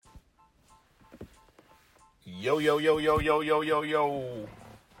Yo, yo, yo, yo, yo, yo, yo, yo.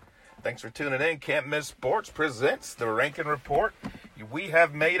 Thanks for tuning in. Can't Miss Sports presents the Ranking Report. We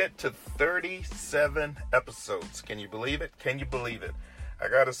have made it to 37 episodes. Can you believe it? Can you believe it? I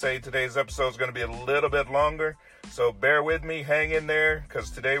gotta say, today's episode is going to be a little bit longer, so bear with me, hang in there, because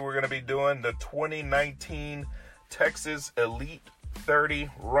today we're going to be doing the 2019 Texas Elite 30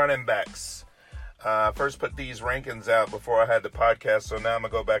 running backs. First put these rankings out before I had the podcast, so now I'm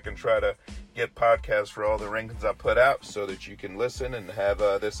going to go back and try to get podcasts for all the rankings I put out so that you can listen and have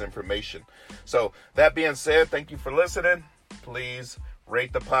this information. So that being said, thank you for listening. Please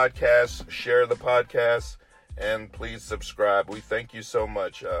rate the podcast, share the podcast, and please subscribe. We thank you so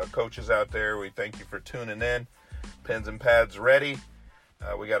much. Coaches out there, we thank you for tuning in. Pens and pads ready.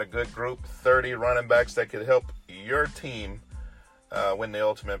 We got a good group, 30 running backs that could help your team win the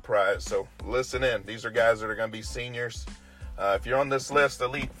ultimate prize. So listen in. These are guys that are going to be seniors. If you're on this list,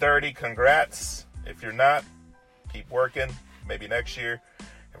 Elite 30, congrats. If you're not, keep working. Maybe next year.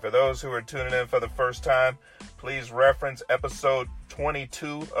 And for those who are tuning in for the first time, please reference episode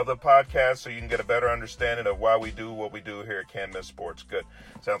 22 of the podcast so you can get a better understanding of why we do what we do here at Can't Miss Sports. Good.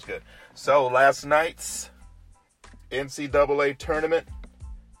 Sounds good. So last night's NCAA tournament,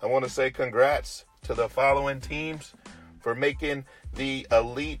 I want to say congrats to the following teams for making the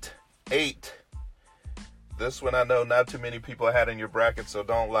Elite 8. This one I know not too many people had in your bracket, so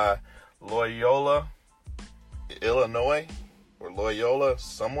don't lie. Loyola, Illinois, or Loyola,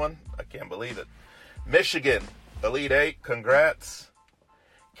 someone, I can't believe it. Michigan, Elite 8, congrats.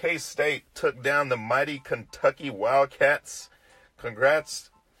 K-State took down the mighty Kentucky Wildcats,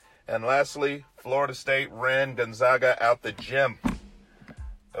 congrats. And lastly, Florida State ran Gonzaga out the gym.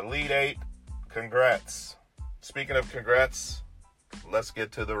 Elite 8, congrats. Speaking of congrats, let's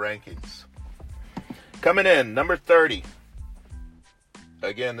get to the rankings. Coming in, number 30.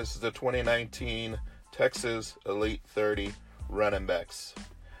 Again, this is the 2019 Texas Elite 30 running backs.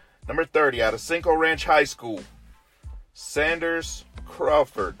 Number 30, out of Cinco Ranch High School, Sanders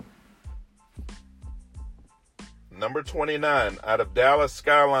Crawford. Number 29, out of Dallas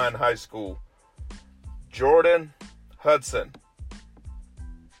Skyline High School, Jordan Hudson.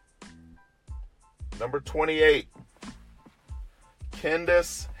 Number 28,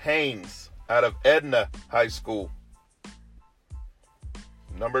 Kendis Haynes, out of Edna High School.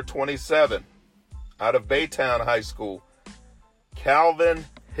 Number 27, out of Baytown High School, Calvin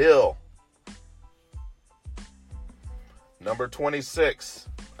Hill. Number 26,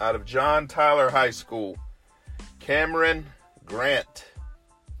 out of John Tyler High School, Cameron Grant.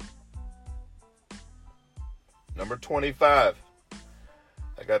 Number 25,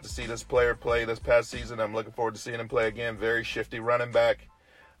 I got to see this player play this past season. I'm looking forward to seeing him play again. Very shifty running back.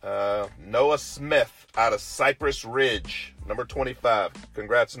 Noah Smith out of Cypress Ridge. Number 25.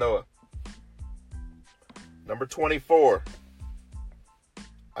 Congrats, Noah. Number 24.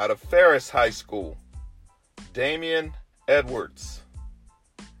 Out of Ferris High School, Damian Edwards.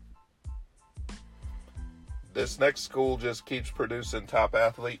 This next school just keeps producing top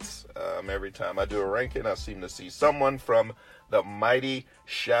athletes. Every time I do a ranking, I seem to see someone from the mighty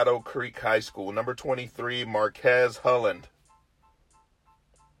Shadow Creek High School. Number 23, Marquez Hulland.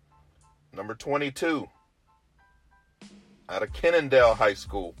 Number 22, out of Kennendale High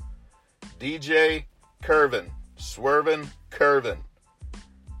School, DJ Curvin, Swervin Curvin.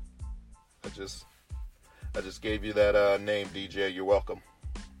 I just gave you that name, DJ. You're welcome.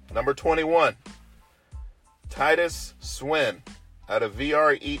 Number 21, Titus Swin, out of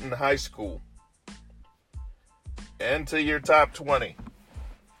VR Eaton High School. And to your top 20,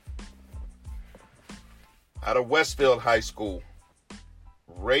 out of Westfield High School,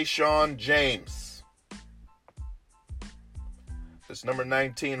 Rayshawn James. This number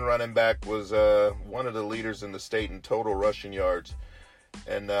 19 running back was one of the leaders in the state in total rushing yards.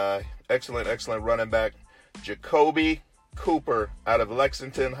 And excellent running back, Jacoby Cooper, out of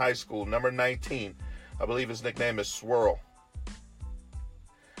Lexington High School, number 19. I believe his nickname is Swirl.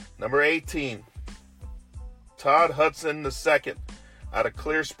 Number 18, Todd Hudson II, out of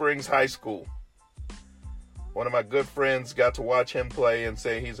Clear Springs High School. One of my good friends got to watch him play and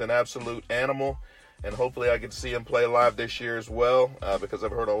say he's an absolute animal, and hopefully I get to see him play live this year as well, because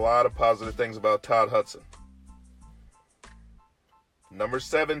I've heard a lot of positive things about Todd Hudson. Number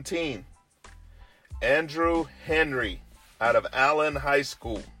 17, Andrew Henry, out of Allen High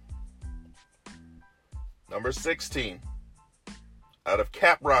School. Number 16, out of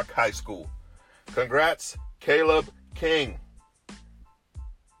Caprock High School. Congrats, Caleb King.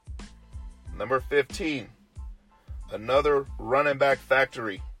 Number 15, another running back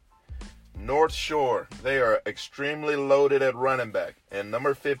factory, North Shore. They are extremely loaded at running back. And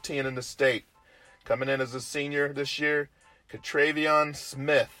number 15 in the state, Coming in as a senior this year, Ketravion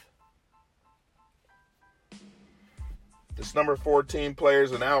Smith. This number 14 player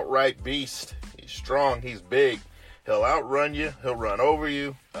is an outright beast. He's strong. He's big. He'll outrun you. He'll run over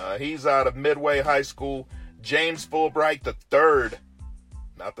you. He's out of Midway High School. James Fulbright the third.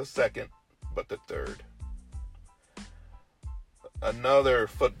 Not the second, but the third. Another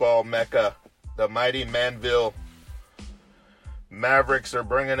football mecca. The mighty Manville Mavericks are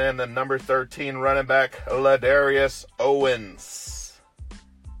bringing in the number 13 running back, Ladarius Owens.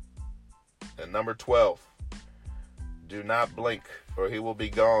 And number 12. Do not blink or he will be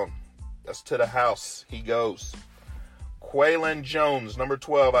gone. That's to the house. He goes. Quaylon Jones, number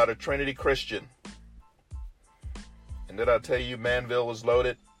 12, out of Trinity Christian. And did I tell you Manville was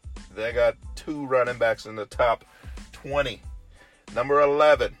loaded? They got 2 running backs in the top 20. Number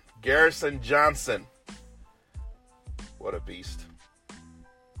 11, Garrison Johnson. What a beast.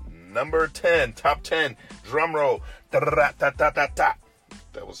 Number 10, top 10, drum roll. That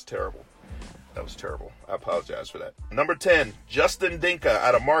was terrible. That was terrible. I apologize for that. Number 10, Justin Dinka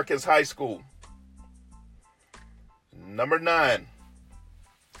out of Marcus High School. Number 9,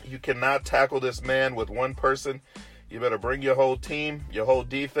 you cannot tackle this man with one person. You better bring your whole team, your whole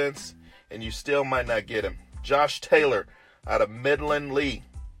defense, and you still might not get him. Josh Taylor out of Midland Lee.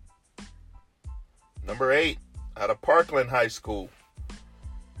 Number 8, out of Parkland High School,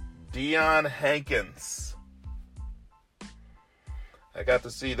 Dion Hankins. I got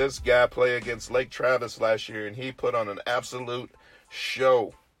to see this guy play against Lake Travis last year, and he put on an absolute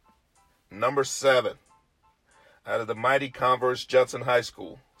show. Number 7, out of the mighty Converse Judson High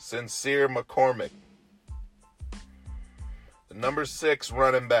School, Sincere McCormick. The number 6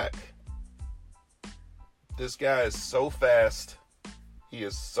 running back. This guy is so fast. He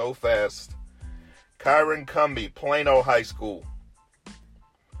is so fast. Kyron Cumby, Plano High School.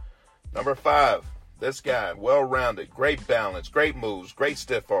 Number 5, this guy, well-rounded, great balance, great moves, great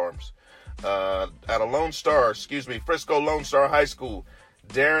stiff arms. Out of Frisco Lone Star High School,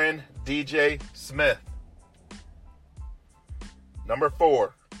 Darren DJ Smith. Number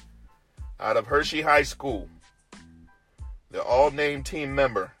 4, out of Hershey High School, the all-name team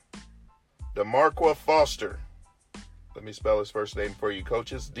member, DeMarqua Foster. Let me spell his first name for you,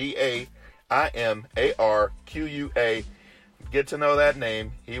 coaches. D-A-I-M-A-R-Q-U-A. Get to know that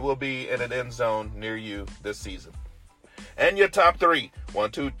name. He will be in an end zone near you this season. And your top 3.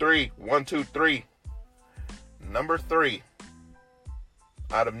 1, 2, 3. 1, 2, 3. Number 3,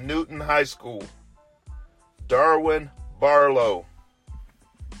 out of Newton High School, Darwin Barlow.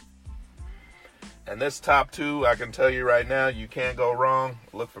 And this top 2, I can tell you right now, you can't go wrong.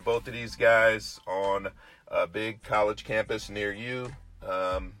 Look for both of these guys on a big college campus near you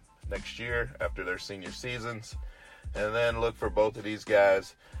next year after their senior seasons. And then look for both of these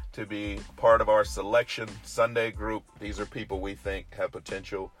guys to be part of our selection Sunday group. These are people we think have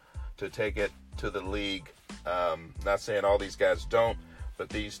potential to take it to the league. Not saying all these guys don't, but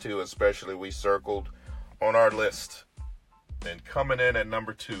these 2 especially we circled on our list. And coming in at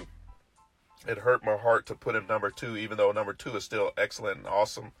number 2, it hurt my heart to put him number 2, even though number 2 is still excellent and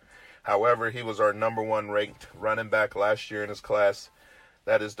awesome. However, he was our number 1 ranked running back last year in his class.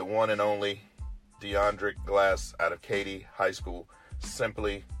 That is the one and only DeAndre Glass out of Katy High School.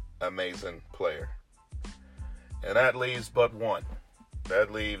 Simply amazing player. And that leaves but one.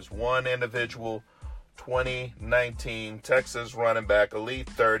 That leaves one individual, 2019 Texas running back, Elite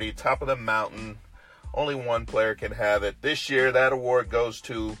 30, top of the mountain. Only one player can have it. This year, that award goes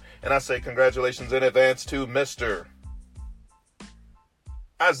to, and I say congratulations in advance to Mr.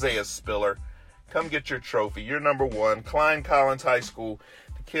 Isaiah Spiller. Come get your trophy. You're number 1. Klein Collins High School.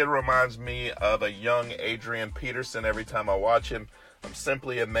 The kid reminds me of a young Adrian Peterson every time I watch him. I'm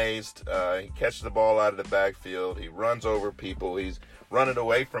simply amazed. He catches the ball out of the backfield. He runs over people. He's running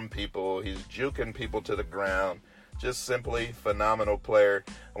away from people. He's juking people to the ground. Just simply phenomenal player.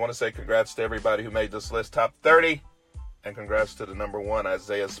 I want to say congrats to everybody who made this list top 30. And congrats to the number 1,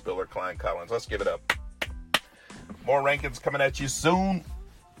 Isaiah Spiller, Klein Collins. Let's give it up. More rankings coming at you soon.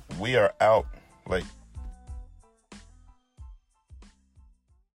 We are out. Like